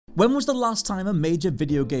When was the last time a major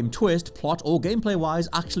video game twist, plot or gameplay wise,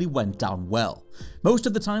 actually went down well? Most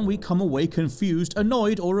of the time we come away confused,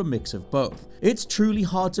 annoyed, or a mix of both. It's truly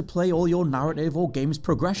hard to play all your narrative or game's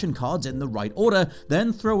progression cards in the right order,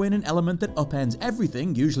 then throw in an element that upends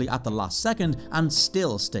everything, usually at the last second, and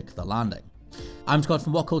still stick the landing. I'm Scott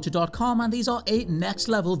from WhatCulture.com, and these are 8 next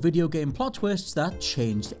level video game plot twists that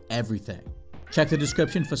changed everything. Check the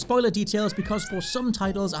description for spoiler details because for some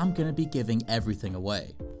titles I'm gonna be giving everything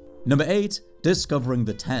away. Number 8. Discovering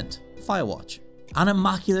the Tent, Firewatch. An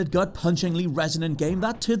immaculate gut-punchingly resonant game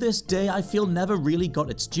that to this day I feel never really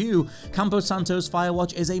got its due, Campo Santo's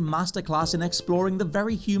Firewatch is a masterclass in exploring the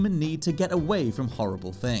very human need to get away from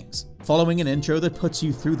horrible things. Following an intro that puts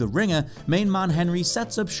you through the ringer, main man Henry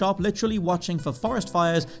sets up shop literally watching for forest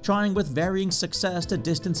fires, trying with varying success to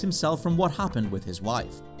distance himself from what happened with his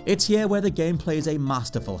wife. It's here where the game plays a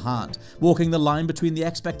masterful hand, walking the line between the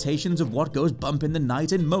expectations of what goes bump in the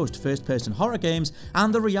night in most first-person horror games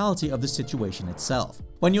and the reality of the situation itself.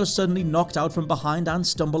 When you're suddenly knocked out from behind and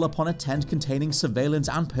stumble upon a tent containing surveillance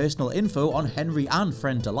and personal info on Henry and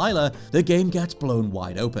friend Delilah, the game gets blown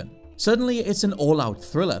wide open. Suddenly, it's an all-out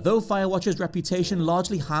thriller, though Firewatch's reputation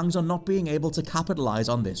largely hangs on not being able to capitalize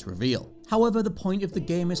on this reveal. However, the point of the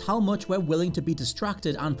game is how much we're willing to be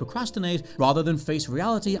distracted and procrastinate rather than face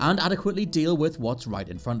reality and adequately deal with what's right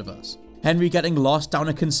in front of us. Henry getting lost down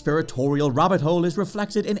a conspiratorial rabbit hole is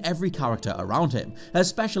reflected in every character around him,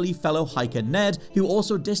 especially fellow hiker Ned, who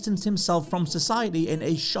also distanced himself from society in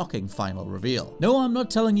a shocking final reveal. No, I'm not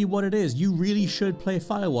telling you what it is, you really should play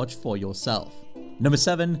Firewatch for yourself. Number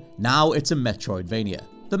 7. Now it's a Metroidvania,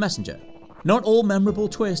 The Messenger. Not all memorable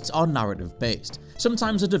twists are narrative based.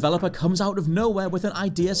 Sometimes a developer comes out of nowhere with an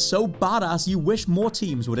idea so badass you wish more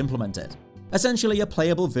teams would implement it. Essentially a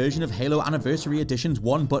playable version of Halo Anniversary Edition's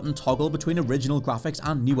one-button toggle between original graphics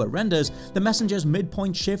and newer renders, The Messenger's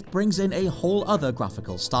midpoint shift brings in a whole other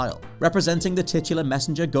graphical style. Representing the titular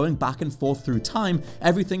messenger going back and forth through time,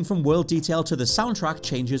 everything from world detail to the soundtrack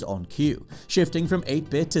changes on cue, shifting from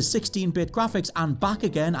 8-bit to 16-bit graphics and back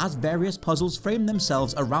again as various puzzles frame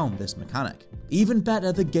themselves around this mechanic. Even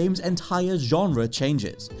better, the game's entire genre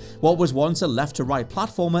changes. What was once a left-to-right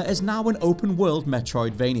platformer is now an open-world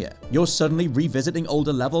Metroidvania. You're suddenly revisiting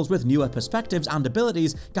older levels with newer perspectives and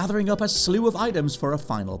abilities, gathering up a slew of items for a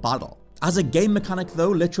final battle. As a game mechanic though,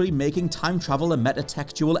 literally making time travel a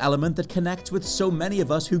metatextual element that connects with so many of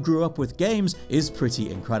us who grew up with games is pretty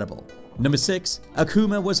incredible. Number 6.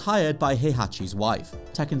 Akuma was hired by Heihachi's wife,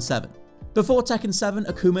 Tekken 7. Before Tekken 7,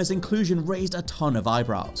 Akuma's inclusion raised a ton of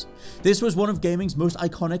eyebrows. This was one of gaming's most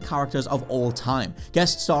iconic characters of all time,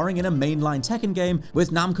 guest starring in a mainline Tekken game,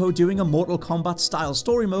 with Namco doing a Mortal Kombat style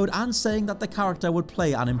story mode and saying that the character would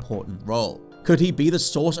play an important role. Could he be the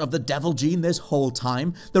source of the devil gene this whole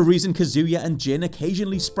time? The reason Kazuya and Jin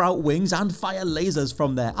occasionally sprout wings and fire lasers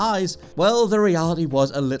from their eyes? Well, the reality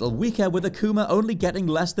was a little weaker, with Akuma only getting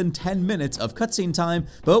less than 10 minutes of cutscene time,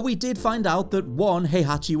 but we did find out that 1.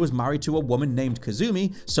 Heihachi was married to a woman named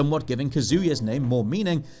Kazumi, somewhat giving Kazuya's name more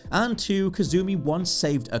meaning, and 2. Kazumi once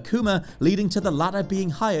saved Akuma, leading to the latter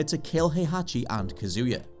being hired to kill Heihachi and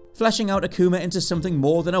Kazuya. Fleshing out Akuma into something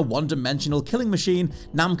more than a one-dimensional killing machine,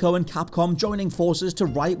 Namco and Capcom joining forces to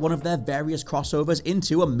write one of their various crossovers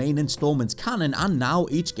into a main installment's canon, and now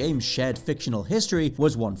each game's shared fictional history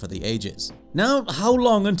was one for the ages. Now, how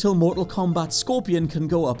long until Mortal Kombat Scorpion can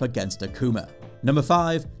go up against Akuma? Number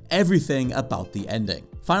 5. Everything about the ending,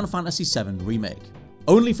 Final Fantasy VII Remake.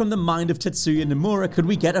 Only from the mind of Tetsuya Nomura could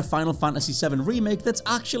we get a Final Fantasy VII Remake that's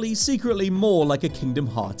actually secretly more like a Kingdom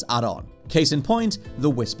Hearts add-on. Case in point, the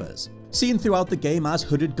Whispers. Seen throughout the game as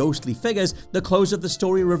hooded ghostly figures, the close of the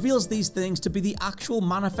story reveals these things to be the actual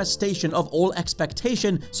manifestation of all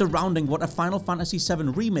expectation surrounding what a Final Fantasy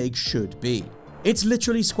VII Remake should be. It's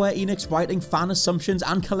literally Square Enix writing fan assumptions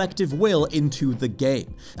and collective will into the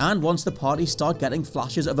game, and once the parties start getting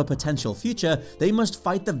flashes of a potential future, they must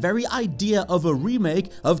fight the very idea of a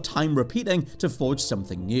remake, of time repeating, to forge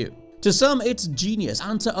something new. To some, it's genius,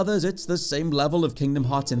 and to others, it's the same level of Kingdom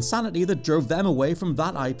Hearts insanity that drove them away from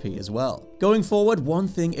that IP as well. Going forward, one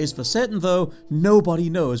thing is for certain though, nobody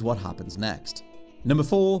knows what happens next. Number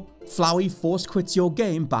 4. Flowey force quits your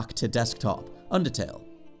game back to desktop, Undertale.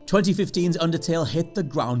 2015's Undertale hit the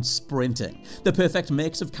ground sprinting. The perfect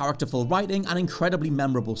mix of characterful writing, an incredibly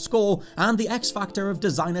memorable score, and the X factor of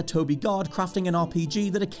designer Toby Gard crafting an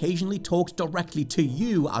RPG that occasionally talks directly to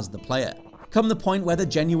you as the player. Come the point where the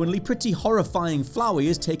genuinely pretty horrifying Flowey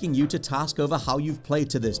is taking you to task over how you've played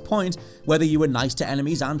to this point, whether you were nice to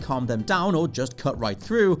enemies and calmed them down or just cut right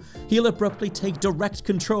through, he'll abruptly take direct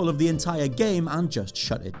control of the entire game and just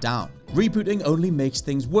shut it down. Rebooting only makes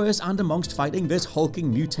things worse, and amongst fighting this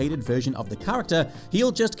hulking mutated version of the character,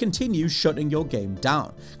 he'll just continue shutting your game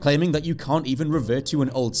down, claiming that you can't even revert to an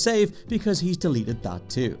old save because he's deleted that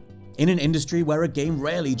too. In an industry where a game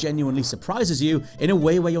rarely genuinely surprises you, in a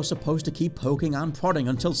way where you're supposed to keep poking and prodding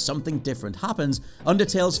until something different happens,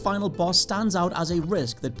 Undertale's final boss stands out as a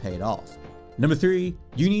risk that paid off. Number 3.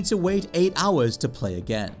 You need to wait 8 hours to play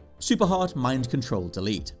again. Superhot Mind Control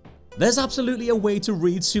Delete. There's absolutely a way to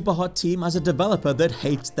read Superhot Team as a developer that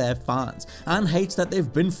hates their fans, and hates that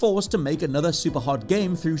they've been forced to make another Superhot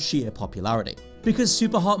game through sheer popularity. Because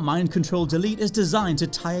Superhot Mind Control Delete is designed to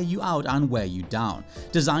tire you out and wear you down,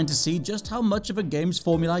 designed to see just how much of a game's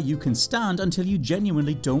formula you can stand until you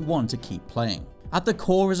genuinely don't want to keep playing. At the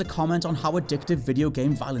core is a comment on how addictive video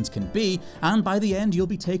game violence can be, and by the end you'll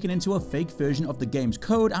be taken into a fake version of the game's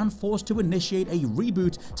code and forced to initiate a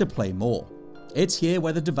reboot to play more. It's here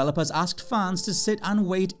where the developers asked fans to sit and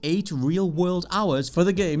wait 8 real-world hours for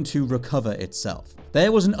the game to recover itself.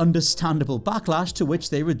 There was an understandable backlash, to which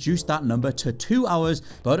they reduced that number to 2 hours,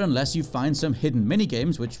 but unless you find some hidden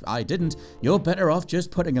minigames, which I didn't, you're better off just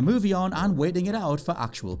putting a movie on and waiting it out for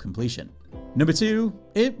actual completion. Number 2.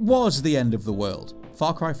 It was the end of the world.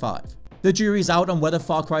 Far Cry 5. The jury's out on whether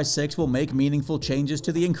Far Cry 6 will make meaningful changes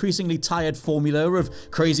to the increasingly tired formula of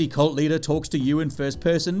crazy cult leader talks to you in first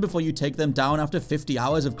person before you take them down after 50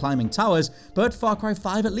 hours of climbing towers, but Far Cry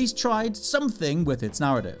 5 at least tried something with its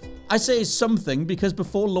narrative. I say something because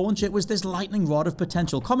before launch it was this lightning rod of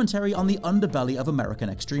potential commentary on the underbelly of American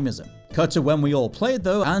extremism. Cut to when we all played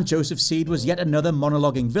though, and Joseph Seed was yet another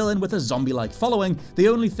monologuing villain with a zombie-like following, the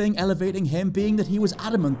only thing elevating him being that he was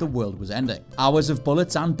adamant the world was ending. Hours of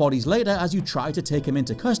bullets and bodies later, as you try to take him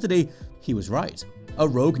into custody, he was right. A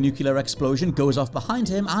rogue nuclear explosion goes off behind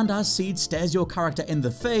him, and as Seed stares your character in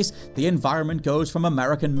the face, the environment goes from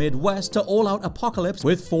American Midwest to all-out apocalypse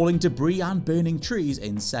with falling debris and burning trees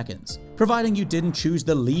in seconds. Providing you didn't choose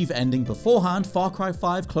the Leave ending beforehand, Far Cry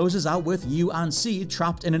 5 closes out with you and Seed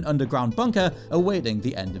trapped in an underground bunker awaiting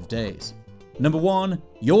the end of days. Number 1.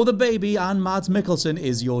 You're the baby and Mads Mikkelsen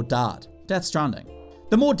is your dad. Death Stranding.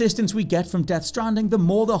 The more distance we get from Death Stranding, the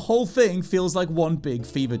more the whole thing feels like one big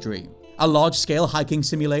fever dream. A large-scale hiking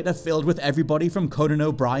simulator filled with everybody from Conan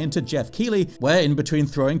O'Brien to Jeff Keighley, where in between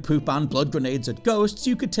throwing poop and blood grenades at ghosts,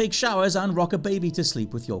 you could take showers and rock a baby to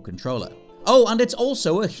sleep with your controller. Oh, and it's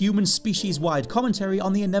also a human species-wide commentary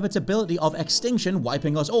on the inevitability of extinction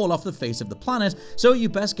wiping us all off the face of the planet, so you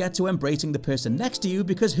best get to embracing the person next to you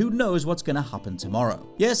because who knows what's gonna happen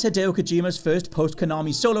tomorrow. Yes, Hideo Kojima's first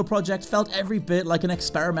post-Konami solo project felt every bit like an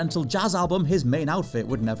experimental jazz album his main outfit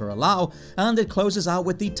would never allow, and it closes out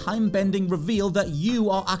with the time-bending reveal that you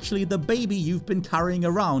are actually the baby you've been carrying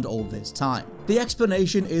around all this time. The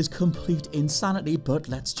explanation is complete insanity, but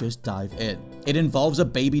let's just dive in. It involves a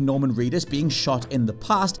baby Norman Reedus being shot in the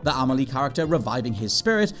past, the Amelie character reviving his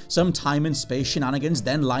spirit, some time and space shenanigans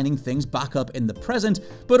then lining things back up in the present,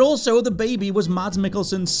 but also the baby was Mads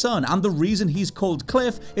Mikkelsen's son, and the reason he's called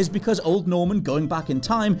Cliff is because old Norman going back in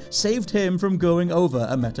time saved him from going over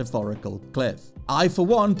a metaphorical cliff. I, for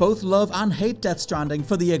one, both love and hate Death Stranding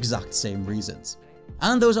for the exact same reasons.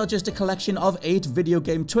 And those are just a collection of 8 video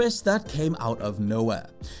game twists that came out of nowhere.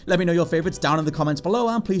 Let me know your favorites down in the comments below,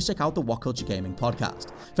 and please check out the WhatCulture Gaming Podcast.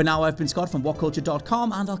 For now, I've been Scott from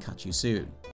WhatCulture.com, and I'll catch you soon.